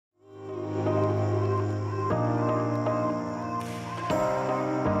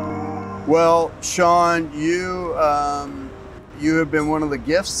Well, Sean, you have been one of the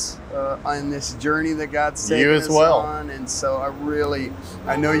gifts on this journey that God's taken us on, and so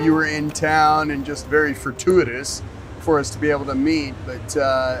I know you were in town and just very fortuitous for us to be able to meet, but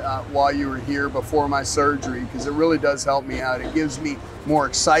while you were here before my surgery, because it really does help me out. It gives me more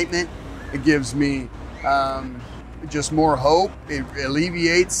excitement. It gives me just more hope. It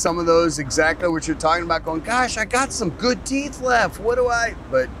alleviates some of those, exactly what you're talking about, going, gosh, I got some good teeth left. What do I,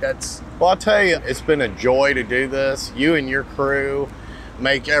 but that's. Well, I'll tell you, it's been a joy to do this. You and your crew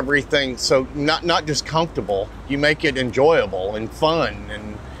make everything so not just comfortable, you make it enjoyable and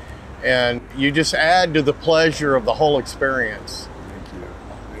fun, and you just add to the pleasure of the whole experience. Thank you.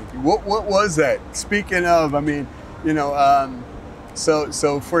 Thank you. What was that? Speaking of, I mean, you know,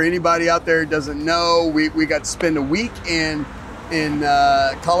 so for anybody out there who doesn't know, we got to spend a week in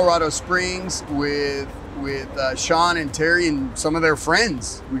Colorado Springs with Sean and Terry and some of their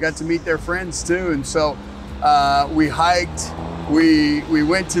friends. We got to meet their friends too, and so we hiked. We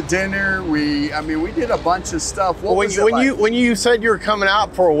went to dinner. We did a bunch of stuff. When you said you were coming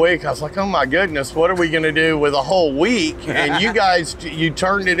out for a week, I was like, oh my goodness, what are we going to do with a whole week? And you guys, you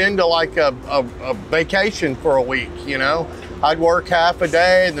turned it into like a vacation for a week. You know, I'd work half a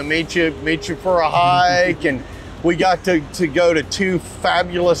day and then meet you for a hike, and we got to go to 2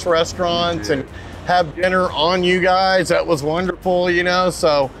 fabulous restaurants and have dinner on you guys. That was wonderful. You know,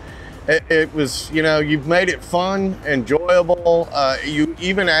 so. It was, you know, you've made it fun, enjoyable. You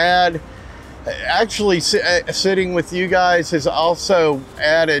even actually sitting with you guys has also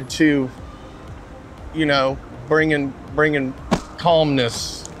added to, you know, bringing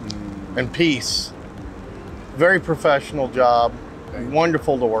calmness and peace. Very professional job,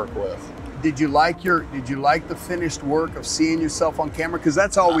 wonderful to work with. Did you like the finished work of seeing yourself on camera? Because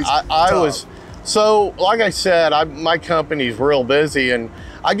that's always So, like I said, my company's real busy, and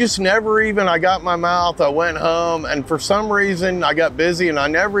I just never even, I got my mouth, I went home, and for some reason I got busy and I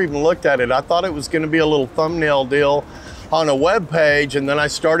never even looked at it. I thought it was going to be a little thumbnail deal on a web page, and then I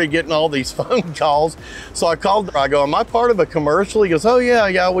started getting all these phone calls. So I called her, I go, am I part of a commercial? He goes, oh yeah,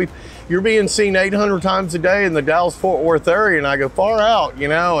 you're being seen 800 times a day in the Dallas-Fort Worth area. And I go, far out, you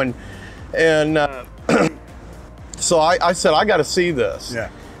know, and so I said, I got to see this. Yeah.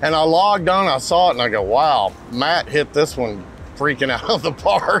 And I logged on, I saw it, and I go, wow, Matt hit this one freaking out of the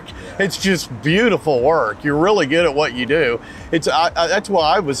park. Yeah. It's just beautiful work. You're really good at what you do. That's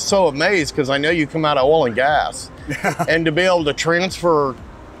why I was so amazed, because I know you come out of oil and gas. And to be able to transfer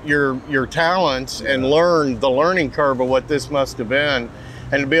your talents and learn the learning curve of what this must have been,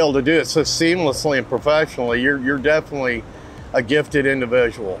 and to be able to do it so seamlessly and professionally, you're definitely a gifted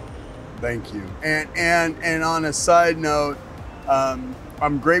individual. Thank you. And on a side note,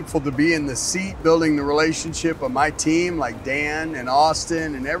 I'm grateful to be in the seat building the relationship of my team, like Dan and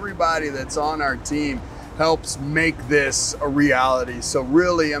Austin and everybody that's on our team helps make this a reality. So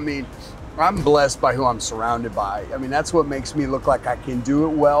really, I mean, I'm blessed by who I'm surrounded by. I mean, that's what makes me look like I can do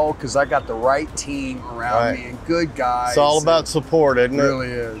it well, because I got the right team around me and good guys. It's all about support, isn't it? Really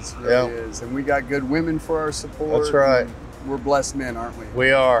is, really is. And we got good women for our support. That's right. We're blessed men, aren't we?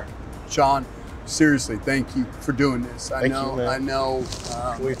 We are. Sean, seriously, thank you for doing this. I know.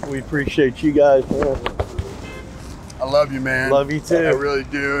 We appreciate you guys. I love you, man. Love you too. I really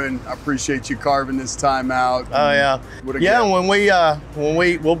do, and I appreciate you carving this time out. Oh yeah. Yeah,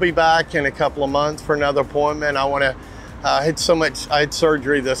 we'll be back in a couple of months for another appointment. I had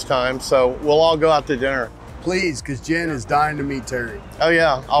surgery this time, so we'll all go out to dinner. Please, because Jen is dying to meet Terry. Oh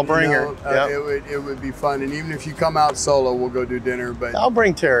yeah, I'll bring her. It would be fun, and even if you come out solo, we'll go do dinner. But I'll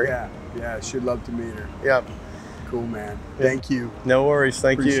bring Terry. Yeah, she'd love to meet her. Yep. Cool, man. Thank you. No worries.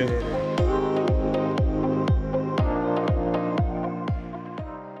 Thank you. Appreciate it.